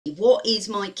what is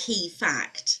my key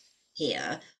fact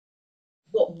here?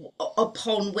 What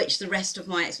upon which the rest of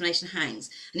my explanation hangs.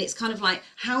 And it's kind of like,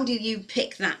 how do you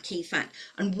pick that key fact?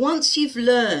 And once you've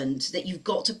learned that you've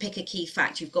got to pick a key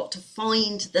fact, you've got to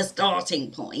find the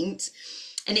starting point.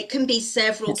 And it can be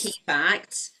several key Yes.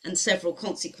 facts and several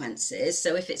consequences.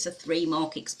 So if it's a 3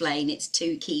 mark explain, it's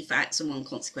 2 key facts and 1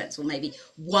 consequence, or maybe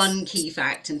 1 key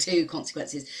fact and 2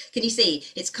 consequences. Can you see?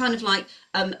 It's kind of like,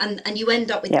 and you end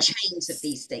up with Yep. chains of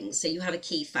these things. So you have a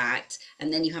key fact,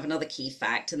 and then you have another key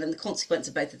fact, and then the consequence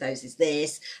of both of those is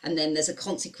this, and then there's a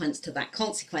consequence to that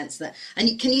consequence.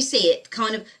 Can you see it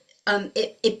kind of,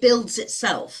 it builds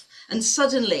itself. And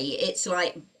suddenly it's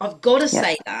like, I've got to Yep.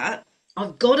 say that.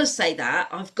 I've got to say that.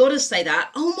 I've got to say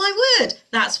that. Oh my word,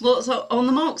 that's what's on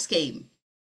the mark scheme.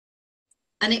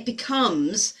 And it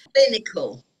becomes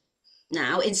clinical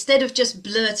now. Instead of just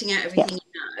blurting out Yep. everything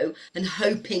you know and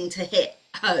hoping to hit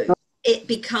home,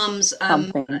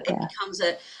 Something. it Yeah. becomes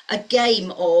a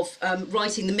game of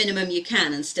writing the minimum you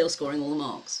can and still scoring all the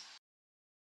marks.